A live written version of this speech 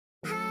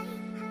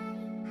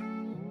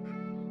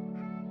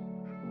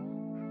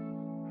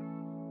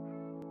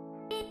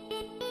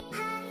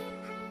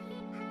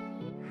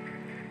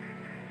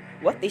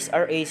What is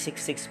RA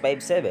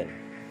 6657?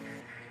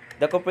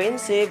 The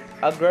Comprehensive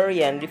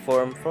Agrarian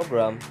Reform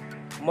Program,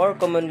 more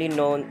commonly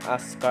known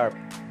as CARP,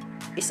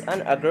 is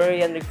an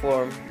agrarian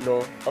reform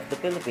law of the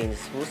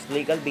Philippines whose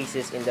legal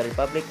basis in the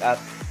Republic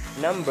Act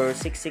number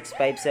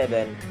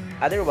 6657,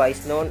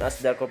 otherwise known as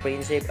the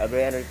Comprehensive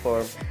Agrarian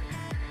Reform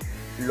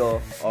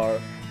Law or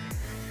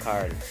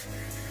CARL.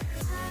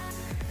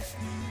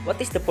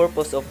 What is the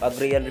purpose of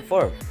agrarian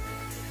reform?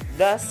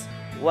 Thus,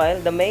 while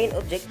the main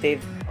objective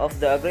of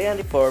the agrarian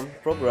reform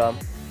program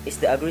is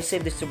the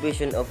aggressive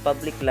distribution of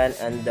public land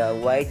and the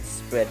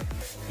widespread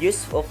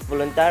use of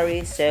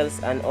voluntary sales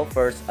and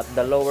offers at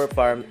the lower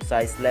farm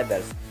size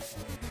levels,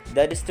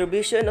 the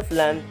distribution of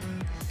land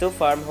to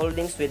farm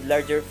holdings with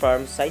larger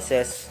farm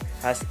sizes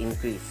has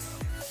increased.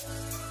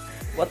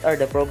 What are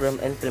the program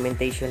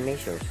implementation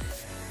measures?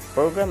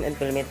 Program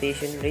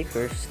implementation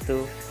refers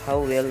to how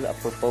well a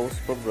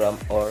proposed program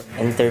or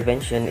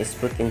intervention is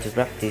put into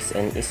practice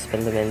and is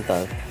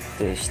fundamental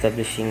to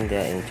establishing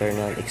the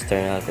internal,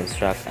 external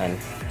construct and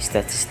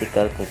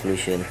statistical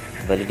conclusion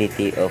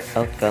validity of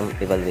outcome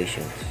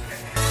evaluations.